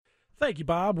Thank you,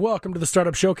 Bob. Welcome to the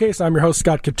Startup Showcase. I'm your host,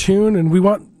 Scott Kitun, and we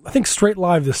want, I think, straight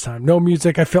live this time. No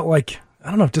music. I felt like,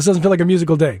 I don't know, it just doesn't feel like a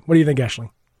musical day. What do you think,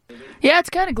 Ashley? Yeah, it's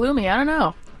kind of gloomy. I don't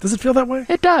know. Does it feel that way?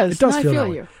 It does. It does I feel feel that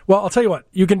way. you. Well, I'll tell you what.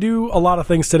 You can do a lot of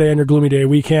things today on your gloomy day.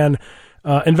 We can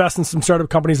invest in some startup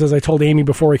companies, as I told Amy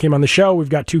before we came on the show. We've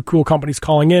got two cool companies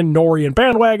calling in, Nori and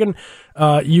Bandwagon.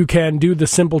 You can do the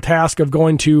simple task of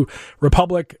going to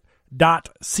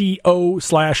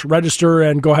republic.co/register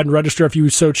and go ahead and register if you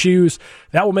so choose.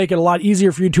 That will make it a lot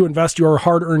easier for you to invest your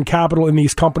hard-earned capital in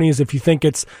these companies if you think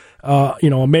it's a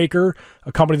maker,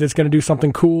 a company that's going to do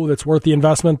something cool that's worth the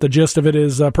investment. The gist of it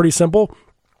is pretty simple.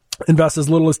 Invest as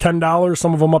little as $10,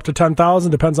 some of them up to $10,000,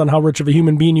 depends on how rich of a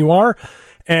human being you are.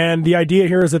 And the idea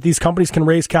here is that these companies can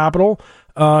raise capital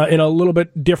in a little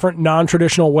bit different,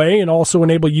 non-traditional way, and also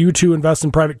enable you to invest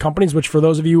in private companies, which for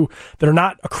those of you that are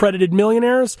not accredited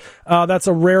millionaires, that's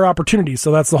a rare opportunity.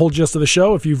 So that's the whole gist of the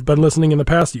show. If you've been listening in the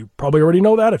past, you probably already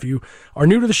know that. If you are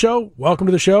new to the show, welcome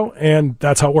to the show, and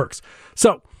that's how it works.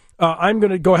 So I'm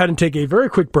going to go ahead and take a very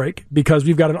quick break because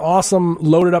we've got an awesome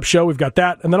loaded up show. We've got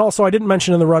that. And then also I didn't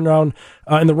mention in the rundown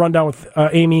with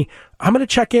Amy, I'm going to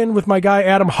check in with my guy,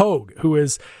 Adam Hoge, who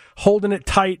is holding it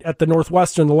tight at the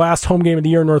Northwestern, the last home game of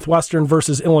the year, Northwestern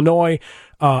versus Illinois.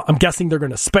 I'm guessing they're going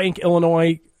to spank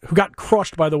Illinois, who got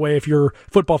crushed, by the way, if you're a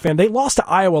football fan. They lost to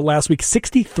Iowa last week,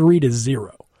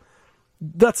 63-0.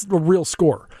 That's a real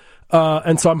score.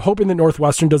 And so I'm hoping that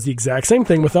Northwestern does the exact same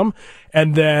thing with them.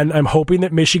 And then I'm hoping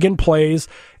that Michigan plays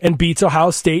and beats Ohio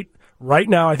State. Right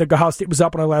now, I think Ohio State was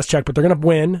up when I last checked, but they're going to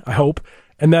win, I hope.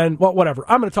 And then, well, whatever.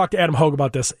 I'm going to talk to Adam Hoge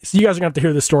about this. So you guys are going to have to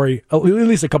hear this story at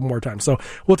least a couple more times. So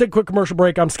we'll take a quick commercial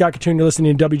break. I'm Scott Kitun. You're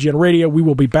listening to WGN Radio. We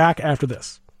will be back after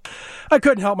this. I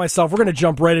couldn't help myself. We're going to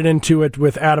jump right into it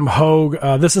with Adam Hoge.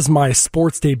 This is my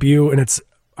sports debut, and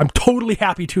I'm totally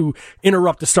happy to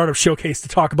interrupt the Startup Showcase to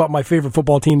talk about my favorite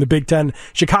football team, the Big Ten,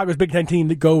 Chicago's Big Ten team,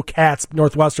 the Go Cats,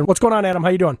 Northwestern. What's going on, Adam? How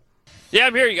you doing? Yeah,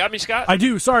 I'm here. You got me, Scott? I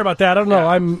do. Sorry about that. I don't know. Yeah.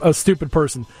 I'm a stupid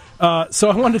person. So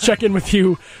I wanted to check in with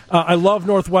you. I love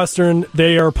Northwestern.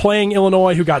 They are playing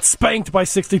Illinois, who got spanked by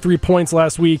 63 points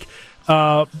last week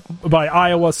by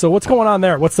Iowa. So what's going on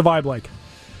there? What's the vibe like?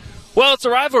 Well, it's a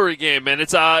rivalry game, and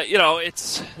it's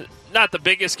it's not the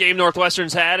biggest game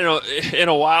Northwestern's had in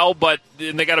a while, but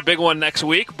they got a big one next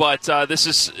week. But this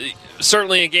is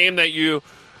certainly a game that you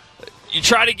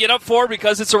try to get up for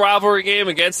because it's a rivalry game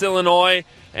against Illinois.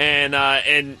 And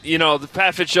the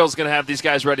Pat Fitzgerald's going to have these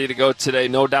guys ready to go today,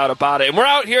 no doubt about it. And we're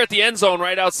out here at the end zone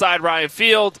right outside Ryan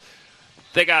Field.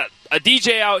 They got a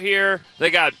DJ out here.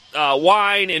 They got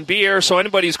wine and beer. So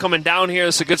anybody who's coming down here,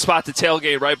 it's a good spot to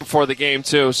tailgate right before the game,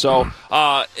 too. So,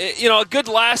 a good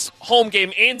last home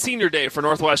game and senior day for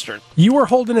Northwestern. You were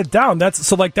holding it down. That's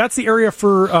the area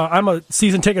for I'm a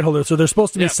season ticket holder, so they're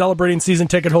supposed to be celebrating season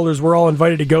ticket holders. We're all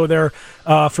invited to go there.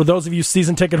 For those of you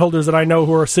season ticket holders that I know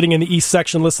who are sitting in the East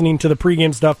section listening to the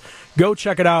pregame stuff, go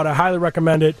check it out. I highly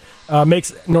recommend it.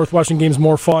 Makes Northwestern games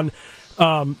more fun.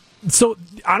 So,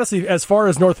 honestly, as far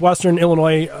as Northwestern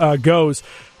Illinois goes,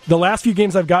 the last few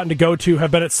games I've gotten to go to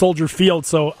have been at Soldier Field,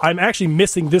 so I'm actually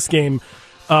missing this game,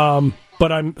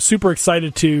 but I'm super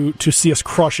excited to see us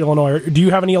crush Illinois. Do you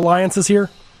have any alliances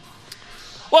here?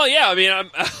 Well, yeah, I mean,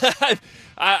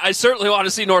 I certainly want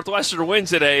to see Northwestern win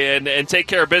today and take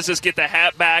care of business, get the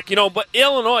hat back. But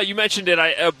Illinois, you mentioned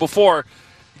it before,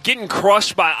 getting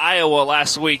crushed by Iowa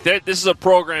last week. This is a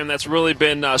program that's really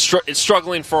been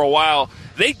struggling for a while.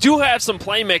 They do have some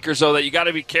playmakers, though, that you got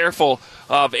to be careful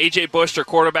of. A.J. Bush, their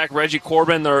quarterback, Reggie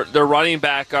Corbin, their running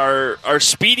back, are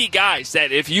speedy guys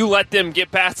that if you let them get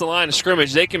past the line of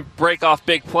scrimmage, they can break off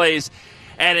big plays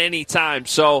at any time.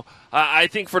 So I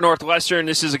think for Northwestern,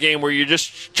 this is a game where you're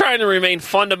just trying to remain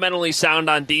fundamentally sound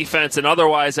on defense, and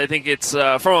otherwise I think it's, from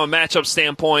a matchup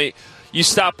standpoint, you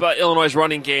stop Illinois'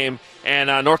 running game,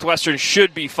 and Northwestern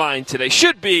should be fine today.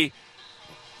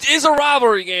 Is a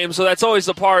rivalry game, so that's always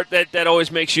the part that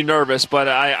always makes you nervous. But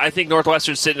I think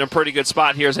Northwestern's sitting in a pretty good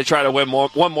spot here as they try to win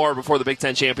one more before the Big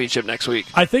Ten championship next week.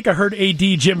 I think I heard AD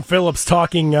Jim Phillips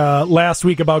talking last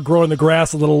week about growing the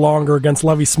grass a little longer against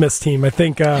Lovie Smith's team. I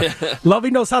think Lovie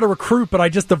knows how to recruit,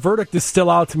 but the verdict is still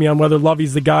out to me on whether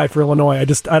Lovie's the guy for Illinois.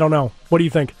 I don't know. What do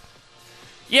you think?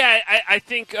 Yeah, I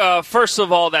think, first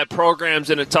of all, that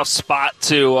program's in a tough spot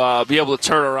to be able to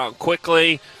turn around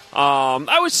quickly.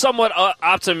 I was somewhat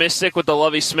optimistic with the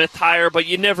Lovie Smith hire, but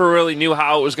you never really knew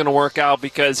how it was going to work out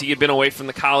because he had been away from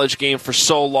the college game for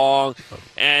so long.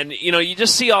 And, you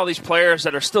just see all these players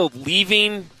that are still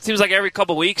leaving. It seems like every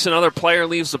couple weeks another player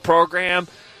leaves the program.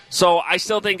 So I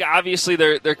still think, obviously,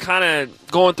 they're kind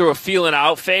of going through a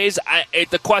feeling-out phase.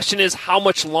 The question is, how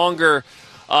much longer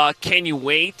can you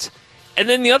wait? And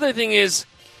then the other thing is,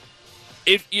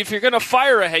 if you're going to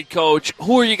fire a head coach,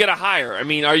 who are you going to hire? I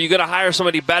mean, are you going to hire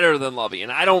somebody better than Lovey?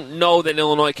 And I don't know that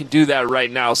Illinois can do that right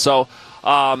now. So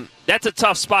that's a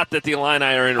tough spot that the Illini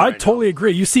are in. I totally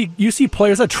agree. You see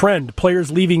players, a trend,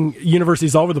 players leaving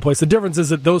universities all over the place. The difference is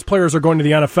that those players are going to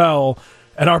the NFL,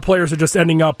 and our players are just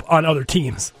ending up on other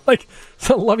teams.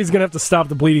 So Lovey's going to have to stop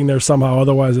the bleeding there somehow.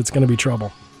 Otherwise, it's going to be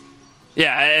trouble.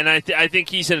 Yeah, and I think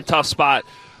he's in a tough spot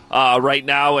right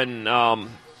now, and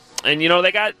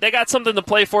they got something to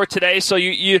play for today. So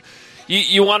you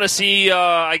want to see,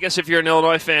 I guess, if you're an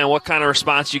Illinois fan, what kind of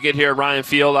response you get here at Ryan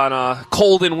Field on a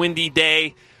cold and windy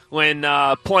day when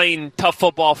playing tough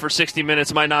football for 60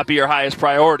 minutes might not be your highest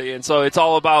priority. And so it's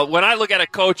all about, when I look at a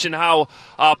coach and how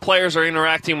players are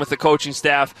interacting with the coaching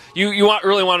staff, you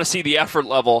really want to see the effort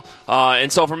level.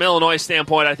 And so from Illinois'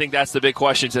 standpoint, I think that's the big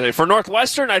question today. For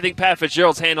Northwestern, I think Pat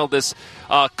Fitzgerald's handled this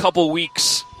couple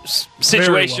weeks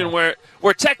situation where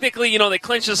technically, they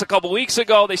clinched this a couple weeks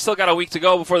ago. They still got a week to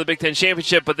go before the Big Ten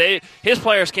Championship, but his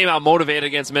players came out motivated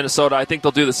against Minnesota. I think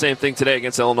they'll do the same thing today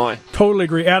against Illinois. Totally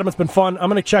agree. Adam, it's been fun. I'm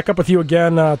going to check up with you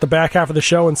again at the back half of the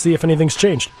show and see if anything's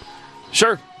changed.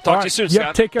 Sure. Talk to you soon, Scott.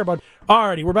 Yeah, take care, bud.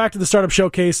 Alrighty, we're back to the Startup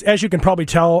Showcase. As you can probably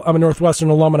tell, I'm a Northwestern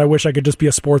alum, and I wish I could just be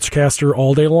a sportscaster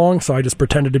all day long, so I just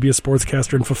pretended to be a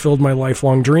sportscaster and fulfilled my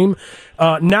lifelong dream.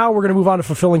 Now we're going to move on to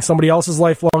fulfilling somebody else's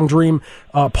lifelong dream.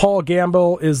 Paul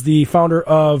Gambill is the founder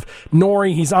of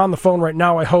Nori. He's on the phone right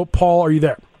now, I hope. Paul, are you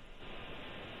there?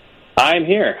 I'm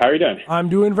here. How are you doing? I'm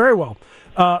doing very well.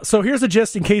 So here's the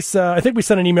gist in case, I think we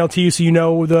sent an email to you so you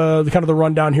know the kind of the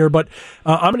rundown here, but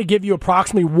I'm going to give you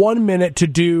approximately 1 minute to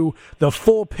do the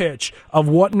full pitch of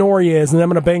what Nori is, and then I'm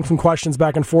going to bang some questions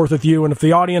back and forth with you, and if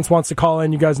the audience wants to call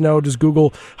in, you guys know, just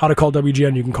Google how to call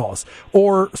WGN, you can call us.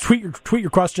 Or tweet your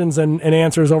questions and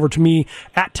answers over to me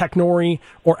at TechNori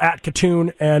or at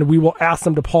Kitun, and we will ask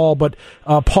them to Paul. But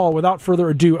Paul, without further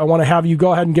ado, I want to have you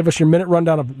go ahead and give us your minute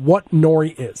rundown of what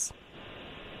Nori is.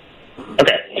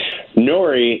 Okay.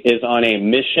 Nori is on a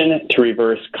mission to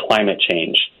reverse climate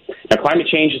change. Now, climate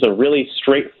change is a really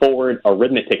straightforward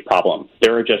arithmetic problem.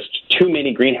 There are just too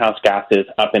many greenhouse gases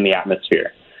up in the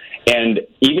atmosphere. And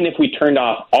even if we turned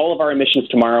off all of our emissions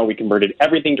tomorrow, we converted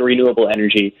everything to renewable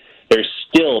energy, there's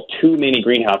still too many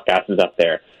greenhouse gases up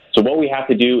there. So what we have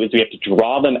to do is we have to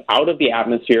draw them out of the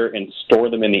atmosphere and store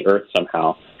them in the earth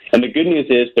somehow. And the good news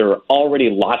is there are already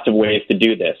lots of ways to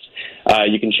do this.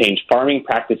 You can change farming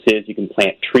practices, you can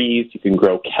plant trees, you can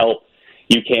grow kelp,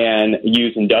 you can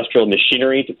use industrial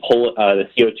machinery to pull the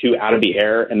CO2 out of the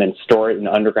air and then store it in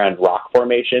underground rock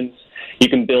formations. You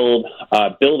can build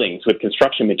buildings with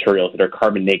construction materials that are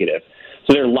carbon negative.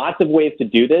 So there are lots of ways to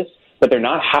do this, but they're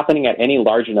not happening at any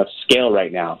large enough scale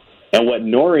right now. And what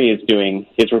Nori is doing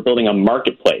is we're building a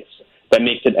marketplace that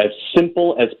makes it as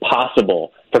simple as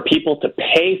possible for people to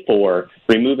pay for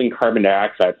removing carbon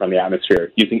dioxide from the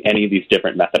atmosphere using any of these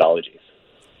different methodologies.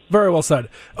 Very well said.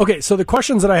 Okay, so the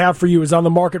questions that I have for you is on the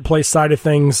marketplace side of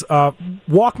things.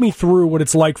 Walk me through what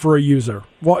it's like for a user.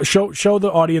 Show the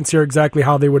audience here exactly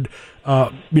how they would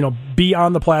be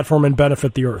on the platform and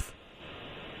benefit the earth.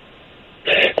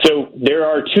 So there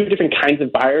are two different kinds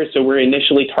of buyers. So we're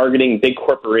initially targeting big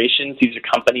corporations. These are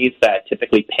companies that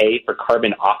typically pay for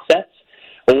carbon offsets.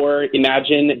 Or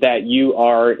imagine that you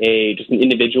are just an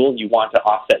individual. You want to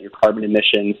offset your carbon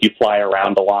emissions. You fly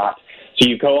around a lot. So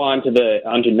you go onto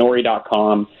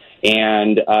Nori.com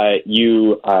and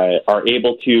you are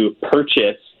able to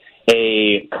purchase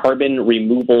a carbon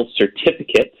removal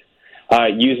certificate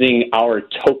using our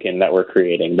token that we're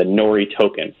creating, the Nori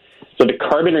token. So the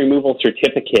carbon removal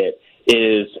certificate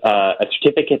is a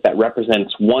certificate that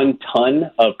represents 1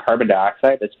 ton of carbon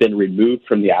dioxide that's been removed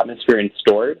from the atmosphere and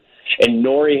stored. And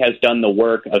Nori has done the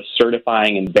work of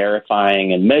certifying and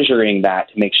verifying and measuring that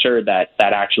to make sure that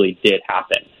that actually did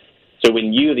happen. So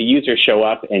when you, the user, show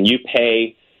up and you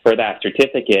pay for that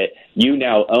certificate, you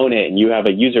now own it, and you have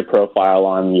a user profile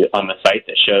on the site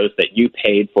that shows that you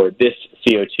paid for this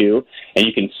CO2, and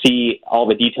you can see all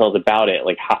the details about it,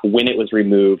 like when it was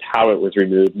removed, how it was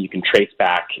removed. You can trace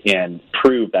back and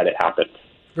prove that it happened.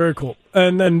 Very cool.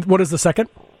 And then what is the second?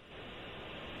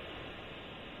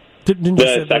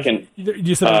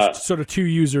 You said it was sort of two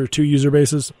user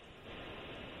bases?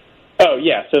 Oh,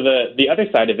 yeah. So the other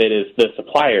side of it is the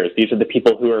suppliers. These are the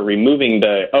people who are removing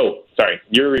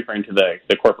you're referring to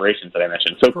the corporations that I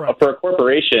mentioned. So correct. For a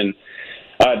corporation,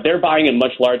 they're buying in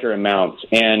much larger amounts,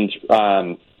 and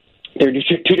there are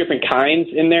two different kinds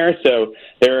in there. So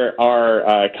there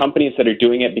are companies that are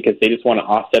doing it because they just want to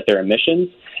offset their emissions,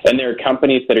 and there are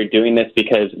companies that are doing this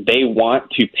because they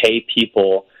want to pay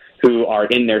people who are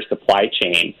in their supply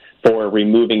chain for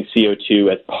removing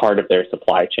CO2 as part of their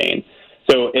supply chain.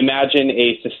 So imagine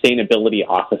a sustainability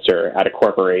officer at a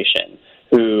corporation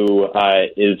who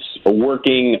is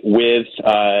working with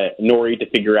Nori to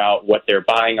figure out what their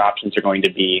buying options are going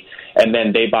to be, and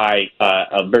then they buy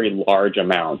a very large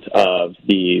amount of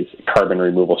these carbon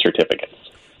removal certificates.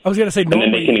 I was going to say, and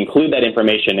then they can include that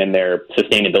information in their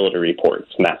sustainability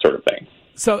reports and that sort of thing.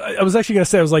 So I was actually going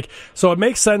to say, so it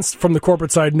makes sense from the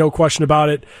corporate side, no question about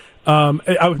it.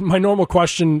 My normal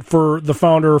question for the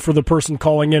founder, for the person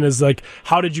calling in, is like,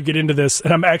 how did you get into this?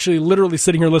 And I'm actually literally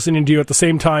sitting here listening to you at the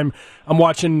same time. I'm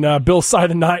watching Bill Sy,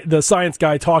 the science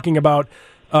guy, talking about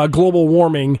global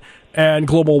warming and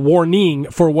global warning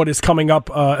for what is coming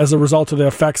up as a result of the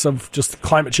effects of just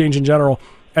climate change in general.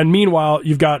 And meanwhile,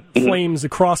 you've got flames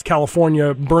across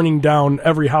California burning down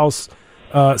every house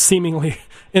seemingly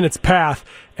in its path.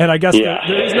 And I guess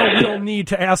there is no real need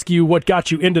to ask you what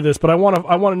got you into this, but I want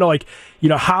to know, like,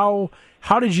 how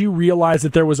did you realize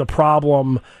that there was a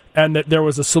problem and that there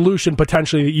was a solution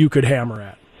potentially that you could hammer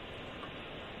at?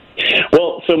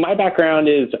 Well, so my background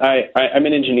is I'm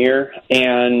an engineer,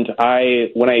 and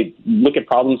when I look at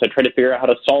problems, I try to figure out how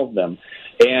to solve them.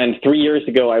 And 3 years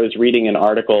ago, I was reading an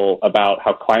article about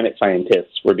how climate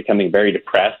scientists were becoming very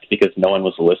depressed because no one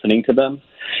was listening to them.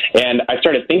 And I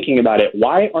started thinking about it.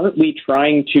 Why aren't we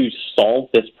trying to solve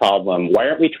this problem? Why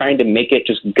aren't we trying to make it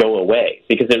just go away?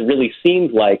 Because it really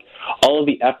seems like all of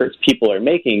the efforts people are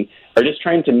making are just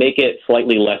trying to make it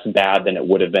slightly less bad than it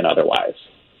would have been otherwise.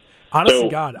 Honestly,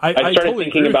 God, I started totally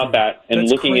thinking about that and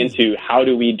looking into how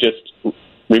do we just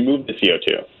remove the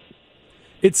CO2.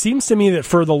 It seems to me that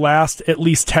for the last at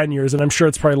least 10 years, and I'm sure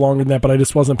it's probably longer than that, but I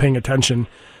just wasn't paying attention,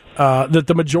 that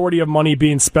the majority of money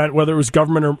being spent, whether it was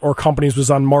government or companies, was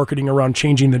on marketing around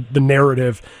changing the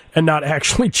narrative and not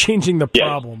actually changing the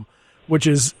problem, which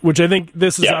I think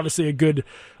this is obviously a good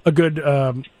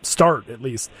start, at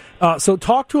least. So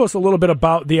talk to us a little bit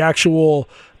about the actual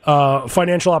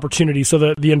financial opportunity,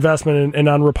 so the investment in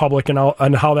on Republic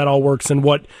and how that all works and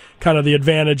what kind of the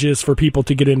advantage is for people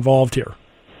to get involved here.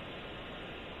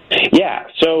 Yeah,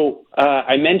 so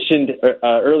I mentioned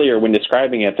earlier when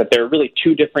describing it that there are really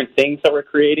two different things that we're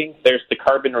creating. There's the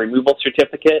carbon removal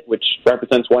certificate, which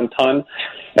represents 1 ton,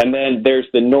 and then there's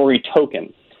the Nori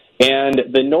token. And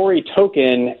the Nori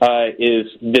token is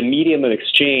the medium of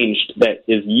exchange that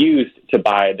is used to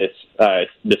buy this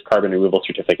carbon removal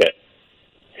certificate.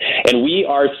 And we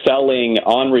are selling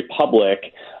on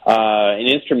Republic an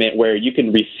instrument where you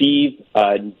can receive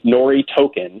Nori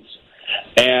tokens.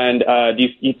 And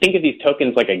you think of these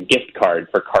tokens like a gift card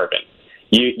for carbon.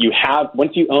 You have,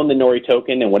 once you own the Nori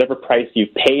token and whatever price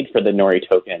you've paid for the Nori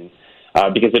token,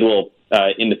 because it will,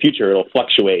 in the future, it'll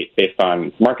fluctuate based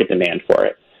on market demand for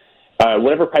it.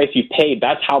 Whatever price you paid,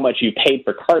 that's how much you paid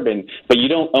for carbon, but you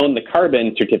don't own the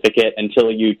carbon certificate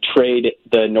until you trade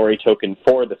the Nori token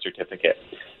for the certificate.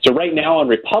 So right now on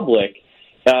Republic,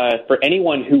 for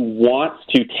anyone who wants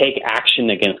to take action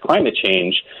against climate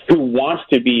change, who wants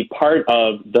to be part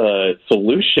of the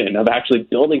solution of actually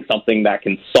building something that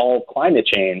can solve climate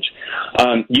change,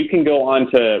 you can go on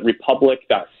to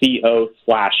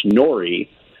republic.co/Nori,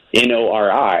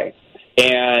 Nori,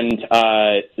 and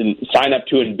sign up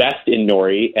to invest in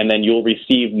Nori, and then you'll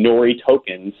receive Nori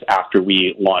tokens after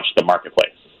we launch the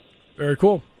marketplace. Very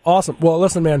cool. Awesome. Well,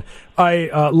 listen, man, I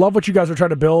love what you guys are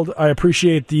trying to build. I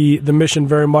appreciate the mission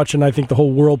very much, and I think the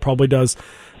whole world probably does.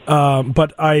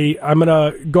 But I'm going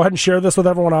to go ahead and share this with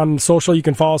everyone on social. You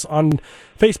can follow us on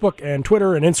Facebook and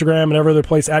Twitter and Instagram and every other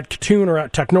place at Kitun or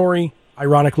at TechNori,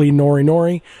 ironically,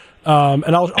 Nori.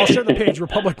 And I'll share the page,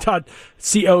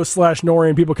 republic.co/Nori,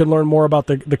 and people can learn more about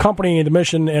the company and the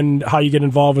mission and how you get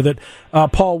involved with it.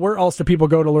 Paul, where else do people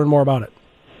go to learn more about it?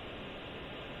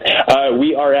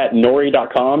 We are at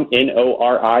Nori.com,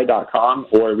 Nori.com,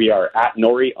 or we are at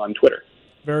Nori on Twitter.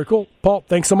 Very cool. Paul,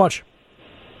 thanks so much.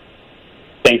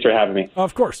 Thanks for having me.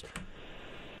 Of course.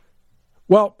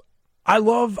 Well,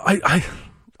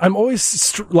 I'm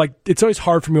always like, it's always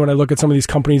hard for me when I look at some of these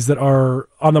companies that are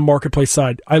on the marketplace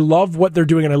side. I love what they're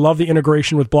doing, and I love the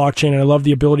integration with blockchain, and I love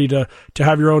the ability to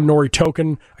have your own Nori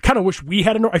token. I kind of wish we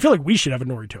had I feel like we should have a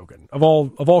Nori token. Of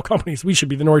all companies, we should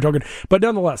be the Nori token. But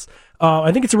nonetheless,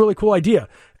 I think it's a really cool idea.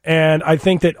 And I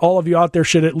think that all of you out there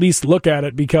should at least look at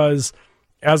it because,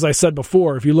 as I said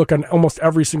before, if you look on almost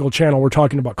every single channel, we're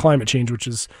talking about climate change, which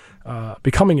is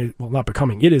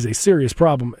it is a serious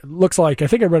problem. It looks like, I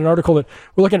think I read an article that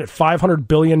we're looking at $500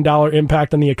 billion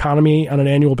impact on the economy on an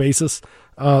annual basis,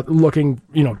 looking,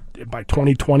 by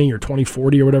 2020 or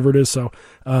 2040 or whatever it is. So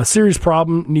serious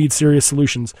problem, needs serious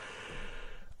solutions.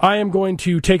 I am going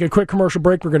to take a quick commercial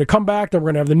break. We're going to come back. Then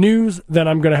we're going to have the news. Then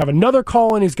I'm going to have another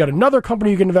call in. He's got another company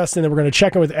you can invest in. Then we're going to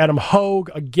check in with Adam Hoge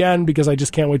again because I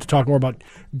just can't wait to talk more about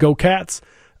Go Cats.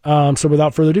 So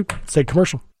without further ado, let's take a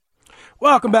commercial.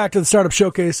 Welcome back to the Startup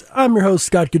Showcase. I'm your host,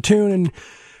 Scott Kitun, and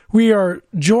we are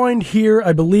joined here,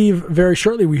 I believe, very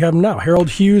shortly. We have him now. Harold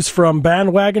Hughes from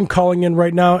Bandwagon calling in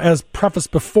right now. As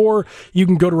prefaced before, you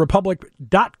can go to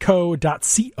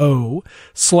republic.co.co/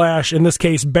 in this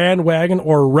case, Bandwagon,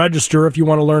 or register if you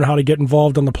want to learn how to get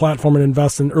involved on the platform and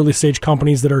invest in early stage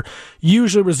companies that are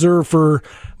usually reserved for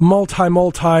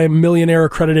multi-millionaire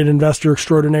accredited investor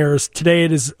extraordinaires. Today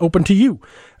it is open to you.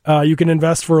 You can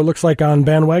invest for, it looks like on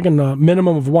Bandwagon, a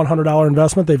minimum of $100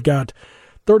 investment. They've got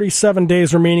 37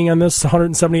 days remaining on this.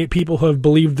 178 people have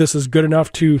believed this is good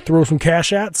enough to throw some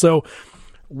cash at. So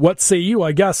what say you,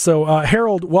 I guess? So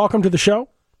Harold, welcome to the show.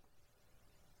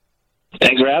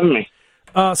 Thanks for having me.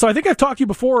 So I think I've talked to you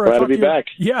before. Glad to be back.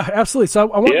 Yeah, absolutely.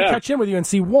 So I wanted to catch in with you and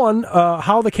see, one,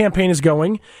 how the campaign is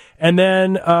going. And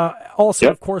then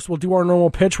also, of course, we'll do our normal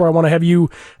pitch where I want to have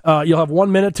you, you'll have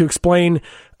 1 minute to explain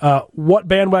what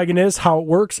Bandwagon is, how it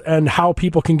works, and how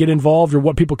people can get involved or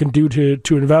what people can do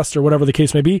to invest or whatever the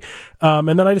case may be. And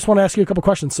then I just want to ask you a couple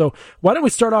questions. So why don't we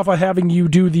start off by having you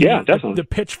do the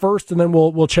pitch first, and then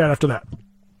we'll chat after that.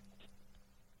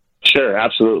 Sure,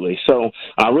 absolutely. So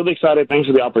really excited. Thanks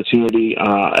for the opportunity.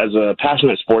 As a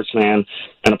passionate sportsman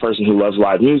and a person who loves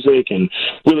live music and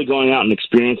really going out and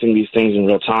experiencing these things in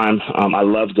real time, I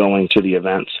love going to the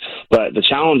events. But the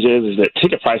challenge is that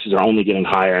ticket prices are only getting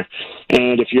higher.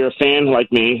 And if you're a fan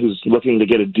like me who's looking to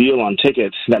get a deal on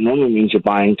tickets, that normally means you're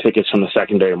buying tickets from the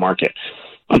secondary market.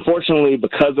 Unfortunately,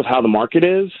 because of how the market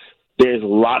is, there's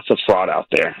lots of fraud out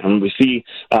there. And we see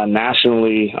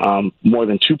nationally more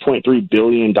than $2.3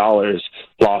 billion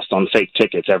lost on fake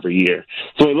tickets every year.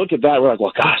 So when we look at that, we're like,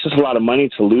 well, gosh, that's a lot of money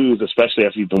to lose, especially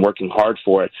if you've been working hard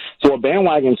for it. So what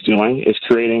Bandwagon's doing is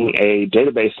creating a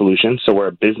database solution. So we're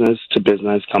a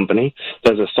business-to-business company.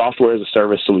 There's a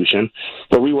software-as-a-service solution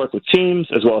where we work with teams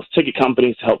as well as ticket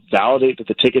companies to help validate that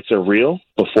the tickets are real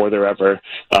before they're ever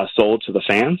sold to the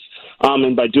fans.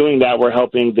 And by doing that, we're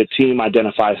helping the team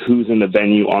identify who's in the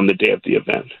venue on the day of the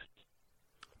event.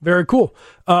 Very cool.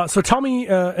 So tell me,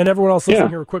 and everyone else listening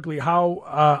here quickly,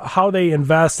 how they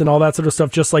invest and all that sort of stuff,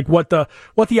 just like what the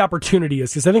opportunity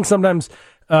is. Because I think sometimes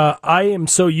I am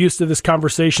so used to this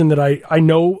conversation that I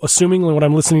know, assuming when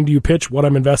I'm listening to you pitch, what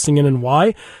I'm investing in and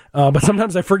why. But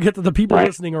sometimes I forget that the people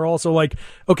listening are also like,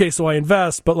 okay, so I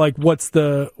invest, but like,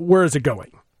 where is it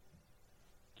going?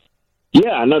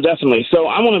 Yeah, no, definitely. So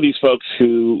I'm one of these folks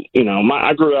who,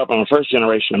 I grew up, I'm a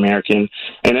first-generation American,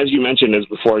 and as you mentioned as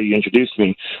before you introduced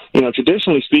me,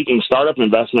 traditionally speaking, startup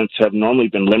investments have normally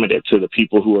been limited to the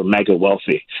people who are mega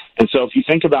wealthy. And so if you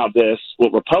think about this,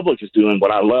 what Republic is doing,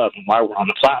 what I love and why we're on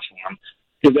the platform,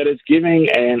 is that it's giving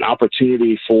an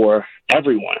opportunity for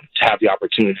everyone to have the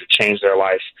opportunity to change their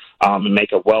life and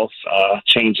make a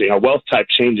wealth-type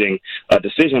changing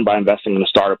decision by investing in a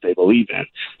startup they believe in.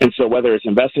 And so whether it's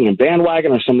investing in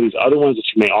Bandwagon or some of these other ones that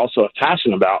you may also have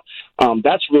passion about,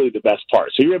 that's really the best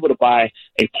part. So you're able to buy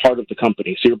a part of the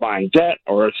company. So you're buying debt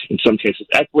or in some cases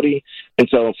equity. And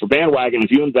so for Bandwagon,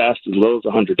 if you invest as low as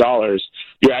 $100,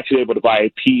 you're actually able to buy a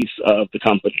piece of the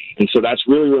company. And so that's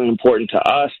really, really important to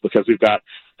us because we've got,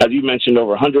 as you mentioned,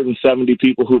 over 170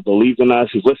 people who believed in us,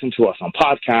 who've listened to us on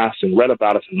podcasts and read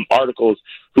about us in articles,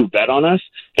 who bet on us.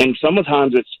 And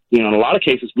sometimes it's, in a lot of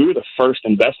cases, we were the first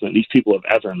investment these people have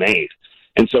ever made.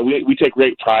 And so we take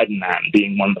great pride in that and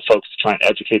being one of the folks to try and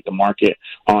educate the market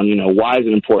on, why is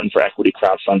it important for equity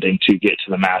crowdfunding to get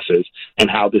to the masses and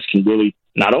how this can really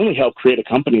not only help create a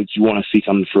company that you want to see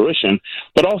come to fruition,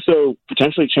 but also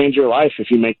potentially change your life if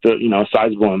you make the, a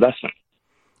sizable investment.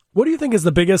 What do you think is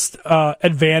the biggest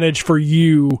advantage for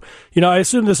you? I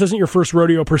assume this isn't your first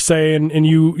rodeo per se, and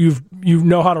you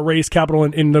know how to raise capital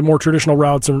in the more traditional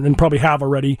routes, and probably have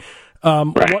already.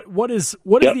 Right. What is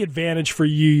the advantage for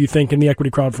you think, in the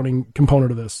equity crowdfunding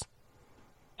component of this?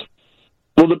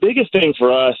 Well, the biggest thing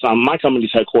for us, my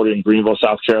company's headquartered in Greenville,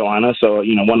 South Carolina, so,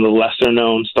 one of the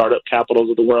lesser-known startup capitals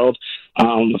of the world, as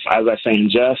I say in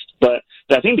jest. But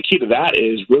I think the key to that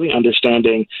is really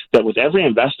understanding that with every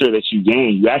investor that you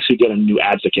gain, you actually get a new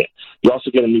advocate. You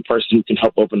also get a new person who can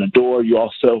help open a door. You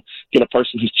also get a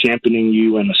person who's championing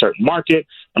you in a certain market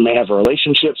or may have a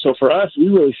relationship. So for us, we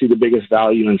really see the biggest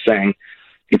value in saying,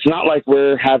 it's not like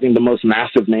we're having the most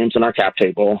massive names on our cap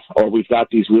table or we've got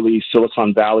these really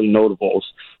Silicon Valley notables.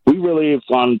 We really have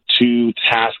gone to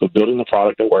task of building a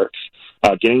product that works,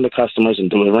 getting the customers and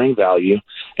delivering value.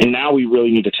 And now we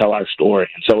really need to tell our story.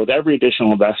 And so with every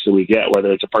additional investor we get,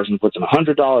 whether it's a person who puts in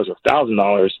 $100 or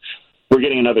 $1,000, we're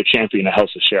getting another champion that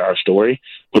helps us share our story,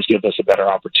 which gives us a better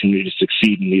opportunity to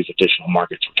succeed in these additional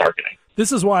markets we're targeting.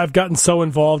 This is why I've gotten so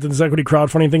involved in this equity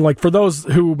crowdfunding thing. Like, for those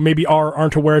who maybe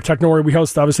aren't aware, Nori, we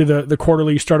host obviously the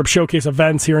quarterly startup showcase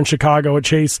events here in Chicago at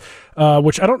Chase,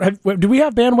 which I don't have. Do we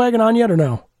have Bandwagon on yet or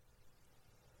no?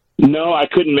 No, I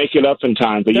couldn't make it up in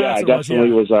time, but I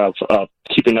definitely was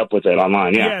keeping up with it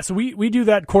online. Yeah, so we do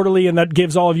that quarterly, and that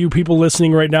gives all of you people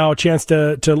listening right now a chance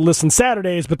to listen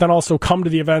Saturdays, but then also come to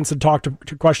the events and talk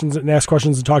to questions and ask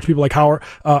questions and talk to people like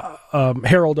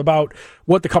Harold about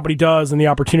what the company does and the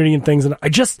opportunity and things. And I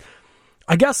guess,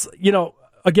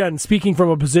 again, speaking from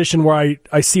a position where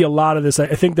I see a lot of this, I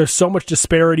think there's so much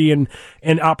disparity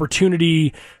and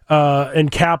opportunity and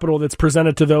capital that's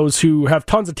presented to those who have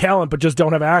tons of talent but just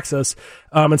don't have access.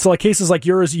 And so, like cases like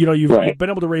yours, you've been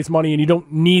able to raise money and you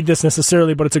don't need this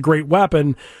necessarily, but it's a great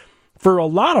weapon. For a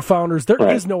lot of founders, there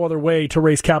is no other way to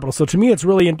raise capital. So to me, it's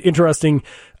really interesting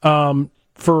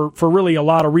for really a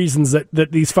lot of reasons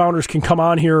that these founders can come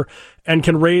on here and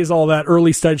can raise all that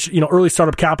early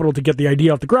startup capital to get the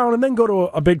idea off the ground, and then go to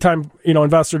a big time,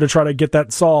 investor to try to get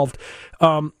that solved.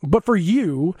 But for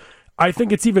you, I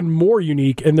think it's even more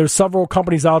unique. And there's several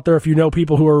companies out there, if you know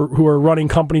people who are running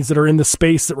companies that are in the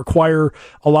space that require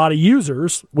a lot of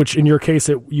users, which in your case,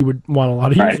 you would want a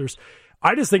lot of users.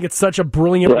 I just think it's such a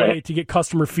brilliant way to get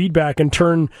customer feedback and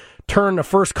turn a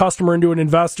first customer into an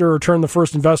investor, or turn the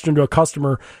first investor into a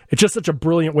customer. It's just such a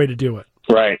brilliant way to do it.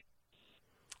 Right.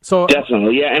 So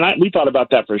definitely, yeah. And we thought about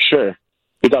that for sure.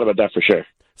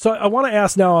 So I want to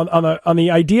ask now on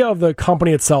the idea of the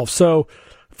company itself. So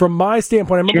from my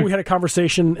standpoint, I remember we had a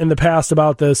conversation in the past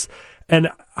about this, and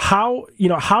how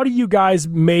do you guys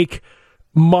make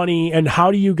money, and how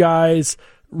do you guys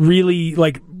really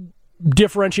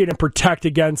differentiate and protect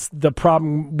against the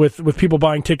problem with people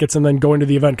buying tickets and then going to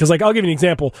the event? Because I'll give you an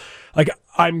example.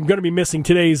 I'm going to be missing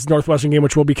today's Northwestern game,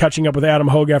 which we'll be catching up with Adam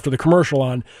Hoge after the commercial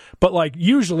on. But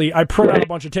usually I print out a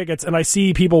bunch of tickets and I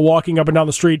see people walking up and down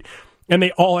the street, and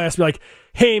they all ask me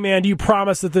hey man, do you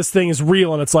promise that this thing is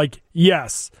real? And it's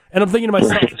yes. And I'm thinking to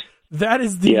myself, that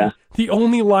is the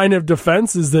only line of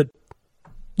defense, is that,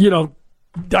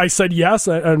 I said yes,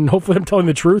 and hopefully I'm telling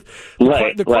the truth.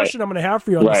 The question I'm going to have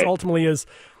for you on this ultimately is,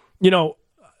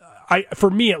 for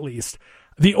me at least,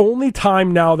 the only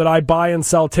time now that I buy and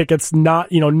sell tickets, not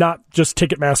just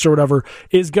Ticketmaster or whatever,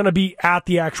 is going to be at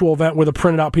the actual event with a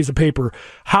printed out piece of paper.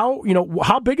 How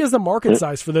big is the market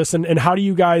size for this, and how do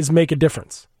you guys make a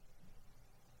difference?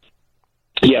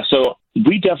 Yeah, so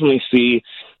we definitely see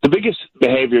the biggest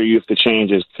behavior you have to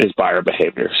change is buyer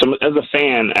behavior. So as a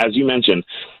fan, as you mentioned,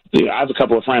 I have a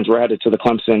couple of friends. We're headed to the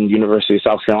Clemson University of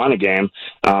South Carolina game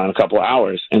in a couple of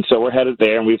hours. And so we're headed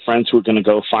there, and we have friends who are going to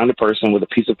go find a person with a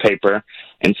piece of paper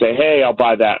and say, hey, I'll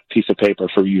buy that piece of paper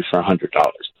for you for $100.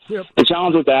 Yep. The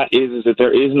challenge with that is that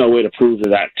there is no way to prove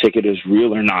that ticket is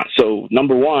real or not. So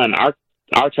number one,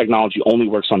 our technology only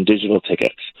works on digital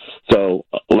tickets. So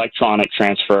electronic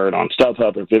transferred on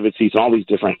StubHub or Vivid Seats and all these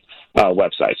different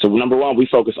websites. So number one, we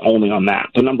focus only on that.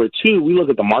 But number two, we look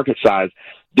at the market size.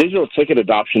 Digital ticket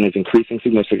adoption is increasing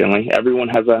significantly. Everyone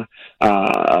has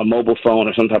a mobile phone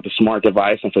or some type of smart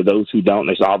device, and for those who don't,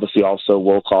 there's obviously also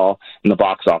will call in the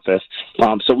box office.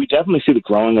 So we definitely see the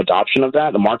growing adoption of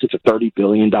that. The market's a $30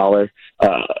 billion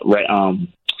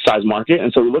size market,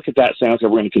 and so we look at that saying, okay,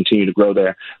 we're going to continue to grow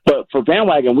there. But for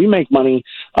Bandwagon, we make money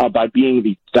by being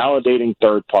the validating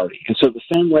third party. And so the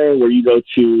same way where you go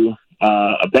to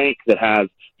a bank that has,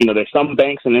 there's some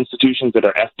banks and institutions that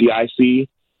are FDIC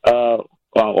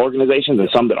organizations and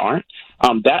some that aren't.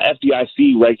 That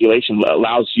FDIC regulation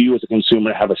allows you as a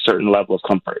consumer to have a certain level of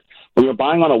comfort. When you're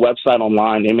buying on a website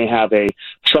online, they may have a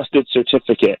trusted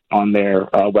certificate on their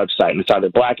website, and it's either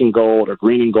black and gold or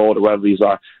green and gold or whatever these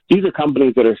are. These are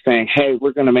companies that are saying, hey,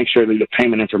 we're going to make sure that the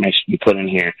payment information you put in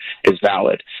here is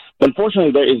valid. But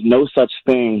unfortunately, there is no such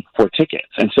thing for tickets.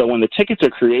 And so when the tickets are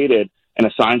created and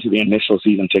assigned to the initial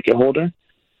season ticket holder,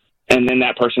 and then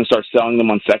that person starts selling them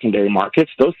on secondary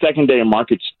markets, those secondary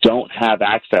markets don't have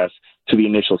access to the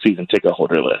initial season ticket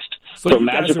holder list. So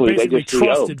magically, they just see,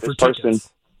 oh, this person.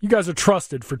 You guys are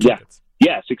trusted for tickets.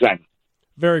 Yes, exactly.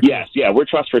 Very cool. Yes, we're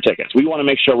trust for tickets. We want to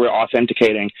make sure we're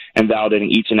authenticating and validating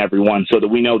each and every one so that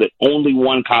we know that only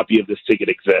one copy of this ticket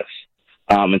exists.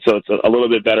 And so it's a little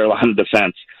bit better line of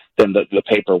defense than the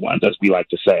paper ones, as we like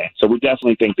to say. So we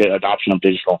definitely think that adoption of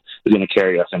digital is going to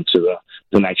carry us into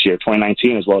the next year,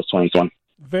 2019 as well as 2020.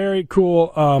 Very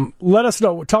cool. Let us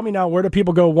know. Tell me now, where do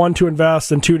people go, one, to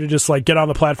invest, and two, to just get on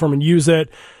the platform and use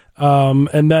it?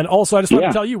 And then also, I just want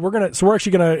to tell you, we're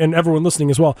actually gonna, and everyone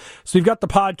listening as well. So we've got the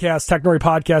podcast, Tech Nori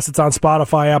Podcast. It's on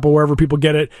Spotify, Apple, wherever people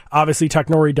get it. Obviously,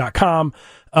 technori.com.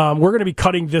 We're going to be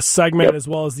cutting this segment as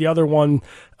well as the other one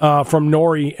from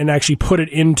Nori and actually put it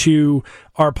into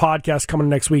our podcast coming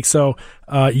next week. So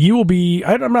you will be,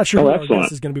 I'm not sure who our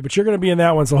guest is going to be, but you're going to be in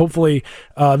that one. So hopefully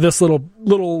this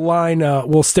little line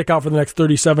will stick out for the next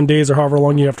 37 days or however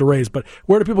long you have to raise. But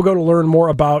where do people go to learn more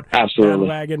about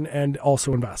Bandwagon and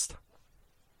also invest?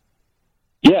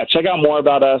 Yeah, check out more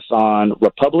about us on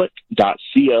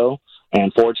republic.co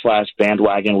and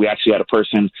 /bandwagon. We actually had a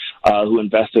person who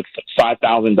invested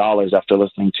 $5,000 after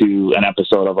listening to an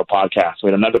episode of a podcast. We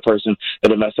had another person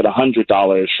that invested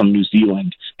 $100 from New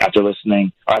Zealand after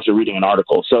reading an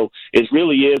article. So it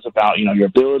really is about, your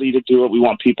ability to do it. We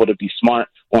want people to be smart,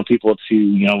 want people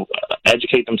to,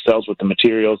 educate themselves with the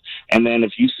materials. And then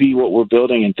if you see what we're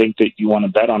building and think that you want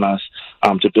to bet on us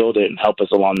to build it and help us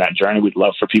along that journey, we'd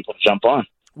love for people to jump on.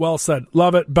 Well said.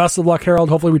 Love it. Best of luck, Harold.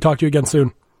 Hopefully we talk to you again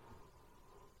soon.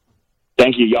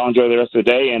 Thank you. Y'all enjoy the rest of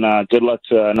the day, and good luck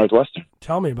to Northwestern.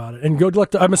 Tell me about it. And good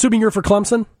luck I'm assuming you're for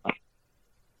Clemson?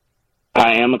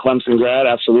 I am a Clemson grad,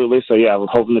 absolutely. So, yeah, we're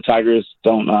hoping the Tigers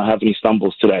don't have any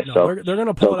stumbles today. No, so they're going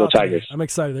to pull it out Tigers. today. I'm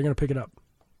excited. They're going to pick it up.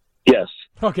 Yes.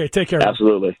 Okay, take care.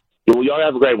 Absolutely. Well, y'all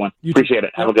have a great one. Appreciate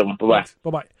it. Have a good one. Bye-bye. Thanks.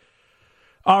 Bye-bye.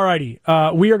 All righty.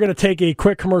 We are going to take a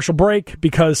quick commercial break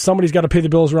because somebody's got to pay the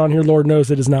bills around here. Lord knows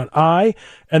it is not I.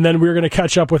 And then we're going to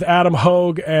catch up with Adam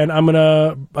Hoge, and I'm going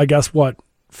to,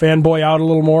 fanboy out a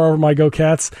little more over my Go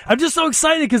Cats. I'm just so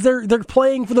excited because they're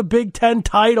playing for the Big Ten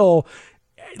title.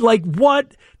 Like,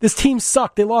 what? This team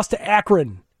sucked. They lost to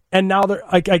Akron, and now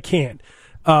I can't.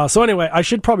 So anyway, I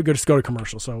should probably just go to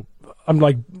commercial. So I'm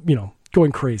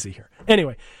going crazy here.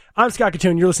 Anyway, I'm Scott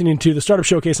Kitun. You're listening to the Startup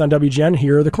Showcase on WGN.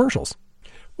 Here are the commercials.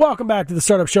 Welcome back to the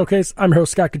Startup Showcase. I'm your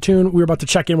host, Scott Kitun. We're about to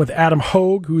check in with Adam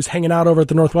Hoge, who's hanging out over at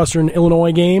the Northwestern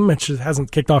Illinois game, which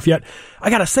hasn't kicked off yet. I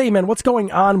got to say, man, what's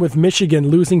going on with Michigan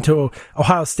losing to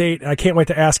Ohio State? And I can't wait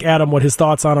to ask Adam what his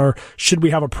thoughts on are. Should we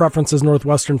have a preference as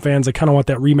Northwestern fans? I kind of want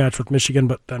that rematch with Michigan,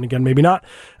 but then again, maybe not.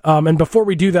 And before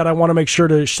we do that, I want to make sure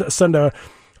to send a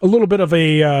little bit of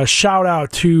a shout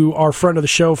out to our friend of the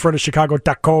show, friend of Chicago,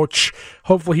 Da Coach.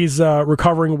 Hopefully he's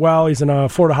recovering well. He's in a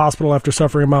Florida hospital after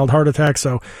suffering a mild heart attack.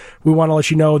 So we want to let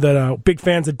you know that big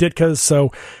fans of Ditka's.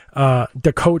 So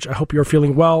Da Coach, I hope you're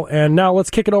feeling well. And now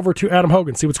let's kick it over to Adam Hoge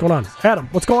and see what's going on. Adam,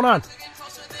 what's going on?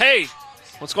 Hey,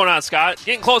 what's going on, Scott?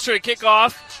 Getting closer to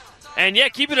kickoff. And, yeah,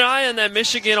 keeping an eye on that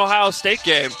Michigan-Ohio State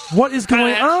game. What is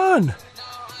going on?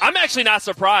 I'm actually not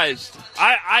surprised.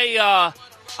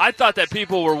 I thought that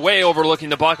people were way overlooking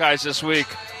the Buckeyes this week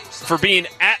for being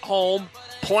at home.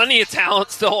 Plenty of talent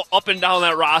still up and down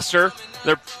that roster.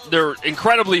 They're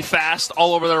incredibly fast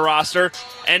all over their roster.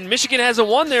 And Michigan hasn't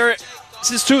won there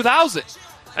since 2000.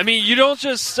 I mean, you don't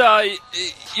just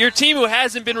your team who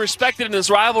hasn't been respected in this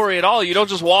rivalry at all, you don't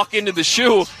just walk into the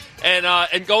shoe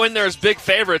and go in there as big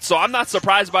favorites. So I'm not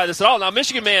surprised by this at all. Now,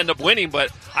 Michigan may end up winning,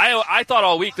 but I thought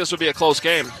all week this would be a close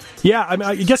game. Yeah, I mean,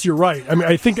 I guess you're right. I mean,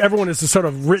 I think everyone has just sort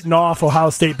of written off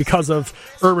Ohio State because of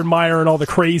Urban Meyer and all the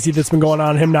crazy that's been going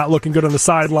on, him not looking good on the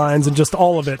sidelines and just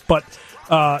all of it. But,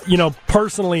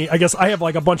 personally, I guess I have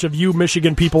like a bunch of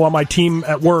Michigan people on my team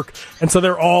at work, and so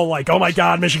they're all like, oh my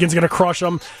God, Michigan's going to crush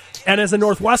them. And as a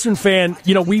Northwestern fan,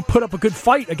 we put up a good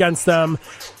fight against them.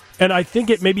 And I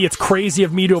think maybe it's crazy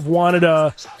of me to have wanted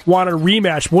a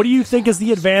rematch. What do you think is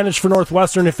the advantage for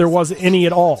Northwestern if there was any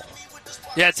at all?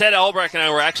 Yeah, Ted Elbrecht and I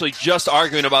were actually just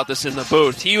arguing about this in the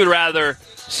booth. He would rather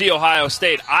see Ohio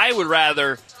State. I would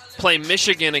rather play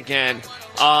Michigan again.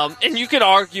 And you could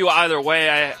argue either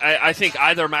way. I think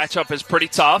either matchup is pretty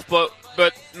tough, but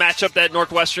matchup that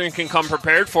Northwestern can come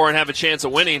prepared for and have a chance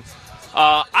of winning.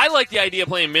 I like the idea of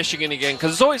playing Michigan again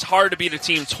because it's always hard to beat a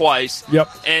team twice. Yep.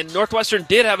 And Northwestern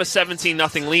did have a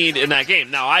 17-0 lead in that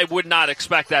game. Now, I would not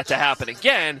expect that to happen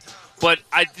again, but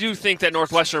I do think that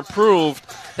Northwestern proved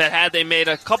that had they made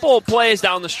a couple of plays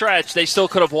down the stretch, they still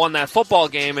could have won that football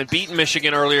game and beaten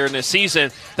Michigan earlier in this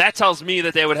season. That tells me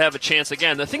that they would have a chance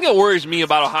again. The thing that worries me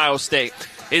about Ohio State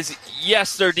is,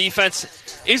 yes, their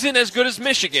defense isn't as good as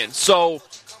Michigan. So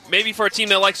maybe for a team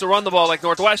that likes to run the ball like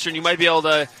Northwestern, you might be able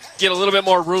to get a little bit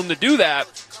more room to do that.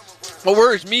 What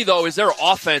worries me, though, is their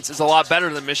offense is a lot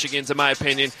better than Michigan's, in my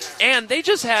opinion. And they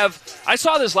just have – I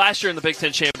saw this last year in the Big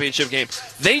Ten championship game.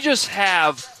 They just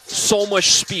have so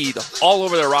much speed all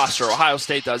over their roster, Ohio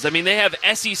State does. I mean, they have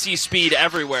SEC speed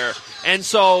everywhere. And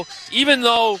so even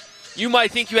though you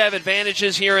might think you have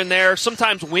advantages here and there,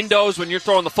 sometimes windows when you're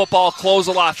throwing the football close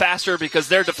a lot faster because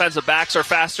their defensive backs are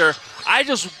faster. I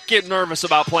just get nervous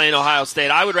about playing Ohio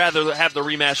State. I would rather have the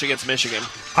rematch against Michigan.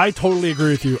 I totally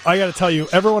agree with you. I got to tell you,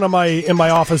 everyone in my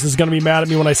office is going to be mad at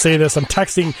me when I say this. I'm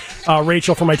texting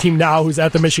Rachel from my team now, who's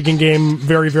at the Michigan game,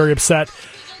 very, very upset.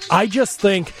 I just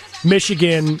think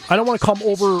Michigan, I don't want to come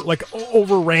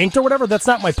overranked or whatever. That's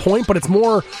not my point, but it's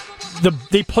more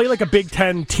they play like a Big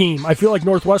Ten team. I feel like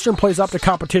Northwestern plays up to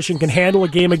competition, can handle a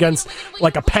game against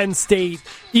like a Penn State,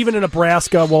 even in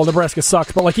Nebraska. Well, Nebraska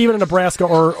sucks, but like even in Nebraska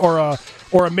or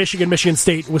a Michigan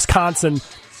State, Wisconsin,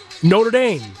 Notre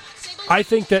Dame. I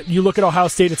think that you look at Ohio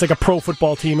State, it's like a pro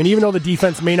football team, and even though the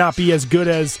defense may not be as good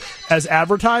as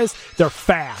advertised, they're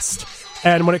fast.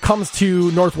 And when it comes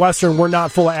to Northwestern, we're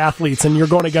not full of athletes, and you're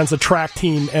going against a track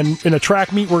team, and in a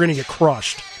track meet, we're going to get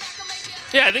crushed.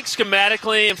 Yeah, I think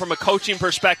schematically and from a coaching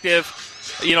perspective,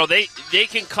 they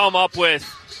can come up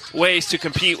with ways to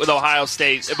compete with Ohio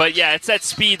State. But yeah, it's that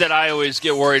speed that I always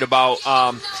get worried about.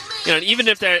 Even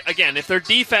if their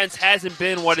defense hasn't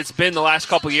been what it's been the last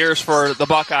couple of years for the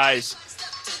Buckeyes,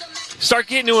 start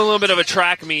getting to a little bit of a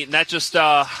track meet, and that just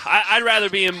I'd rather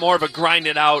be in more of a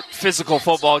grinded out physical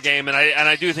football game, and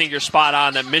I do think you're spot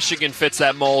on that Michigan fits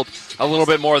that mold a little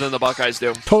bit more than the Buckeyes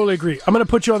do. Totally agree. I'm going to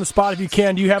put you on the spot if you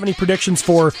can. Do you have any predictions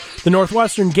for the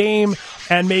Northwestern game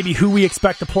and maybe who we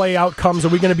expect to play outcomes? Are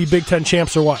we going to be Big Ten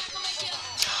champs or what?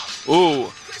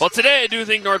 Ooh. Well, today I do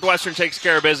think Northwestern takes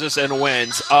care of business and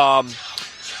wins. I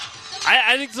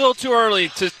think it's a little too early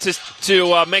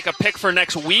to make a pick for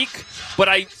next week, but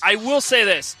I will say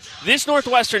this. This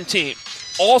Northwestern team,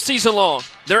 all season long,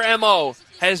 their MO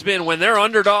has been when they're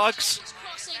underdogs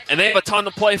and they have a ton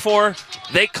to play for,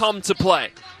 they come to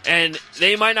play. And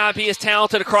they might not be as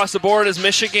talented across the board as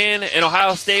Michigan and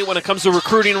Ohio State when it comes to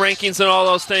recruiting rankings and all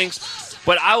those things,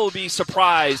 but I will be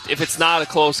surprised if it's not a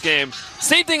close game.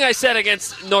 Same thing I said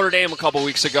against Notre Dame a couple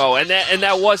weeks ago, and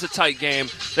that was a tight game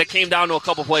that came down to a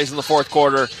couple plays in the fourth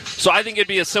quarter. So I think it'd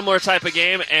be a similar type of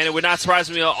game, and it would not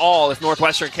surprise me at all if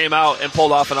Northwestern came out and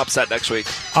pulled off an upset next week.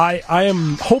 I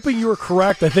am hoping you are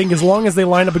correct. I think as long as they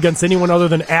line up against anyone other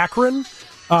than Akron,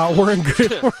 we're in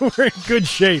good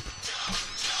shape.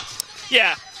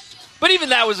 Yeah. But even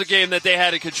that was a game that they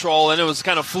had to control, and it was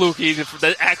kind of fluky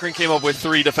that Akron came up with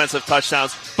 3 defensive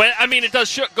touchdowns. But, I mean, it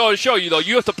does go to show you, though,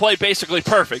 you have to play basically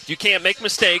perfect. You can't make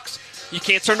mistakes. You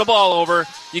can't turn the ball over.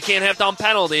 You can't have dumb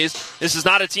penalties. This is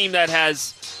not a team that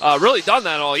has really done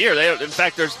that all year. In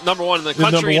fact, there's number one in the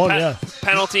country in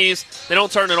penalties. They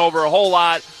don't turn it over a whole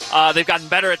lot. They've gotten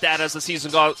better at that as the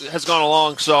season has gone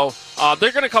along. So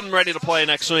they're going to come ready to play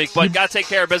next week, but got to take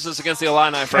care of business against the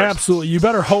Illini first. Absolutely. You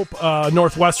better hope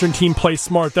Northwestern team plays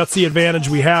smart. That's the advantage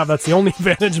we have. That's the only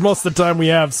advantage most of the time we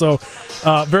have. So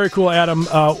very cool, Adam.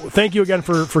 Thank you again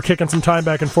for kicking some time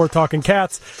back and forth talking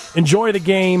Cats. Enjoy the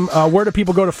game. Where do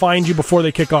people go to find you before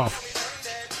they kick off?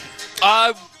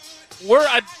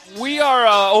 We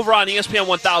are over on ESPN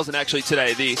 1000 actually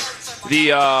today.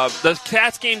 The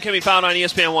Cats game can be found on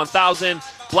ESPN 1000.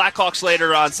 Blackhawks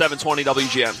later on 720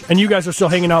 WGN. And you guys are still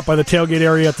hanging out by the tailgate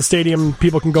area at the stadium.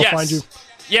 People can go find you.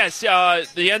 Yes,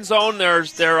 the end zone.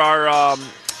 There are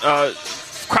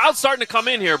crowds starting to come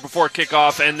in here before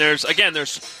kickoff, and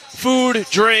there's food,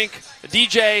 drink, a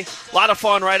DJ, a lot of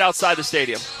fun right outside the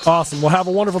stadium. Awesome. Well, have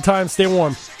a wonderful time. Stay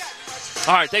warm.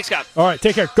 All right, thanks, Scott. All right,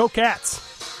 take care. Go Cats.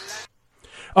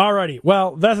 All righty.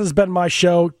 Well, that has been my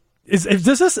show. Is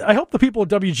this? I hope the people at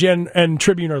WGN and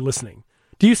Tribune are listening.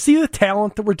 Do you see the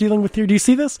talent that we're dealing with here? Do you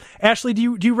see this? Ashley,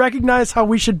 do you recognize how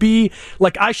we should be?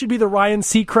 Like, I should be the Ryan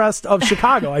Seacrest of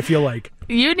Chicago, I feel like.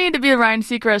 You need to be the Ryan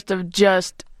Seacrest of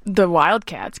just the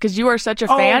Wildcats, because you are such a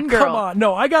fangirl. Oh, come on.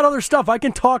 No, I got other stuff. I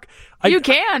can talk. But you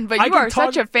are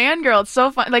such a fangirl. It's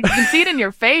so fun. Like, you can see it in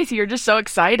your face. You're just so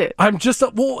excited. I'm just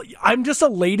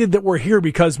elated that we're here,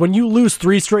 because when you lose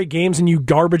 3 straight games and you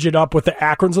garbage it up with the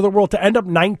Akrons of the world, to end up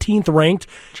 19th ranked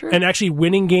and actually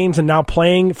winning games and now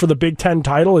playing for the Big Ten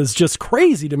title is just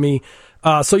crazy to me.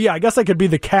 So yeah, I guess I could be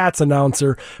the Cats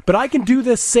announcer, but I can do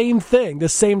this same thing,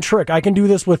 this same trick. I can do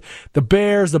this with the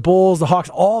Bears, the Bulls, the Hawks,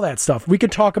 all that stuff. We can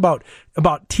talk about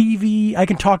TV. I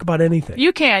can talk about anything.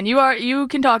 You can. You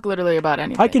can talk literally about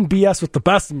anything. I can BS with the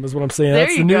best of them, is what I'm saying. There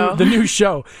That's you go. the new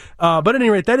show. But at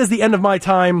any rate, that is the end of my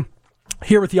time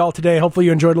here with y'all today. Hopefully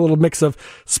you enjoyed a little mix of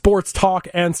sports talk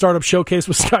and startup showcase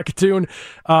with Scott Kitun.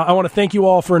 I want to thank you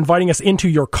all for inviting us into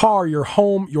your car, your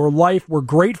home, your life. We're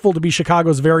grateful to be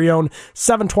Chicago's very own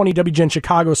 720 WGN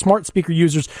Chicago smart speaker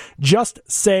users. Just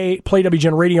say play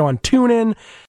WGN Radio on TuneIn.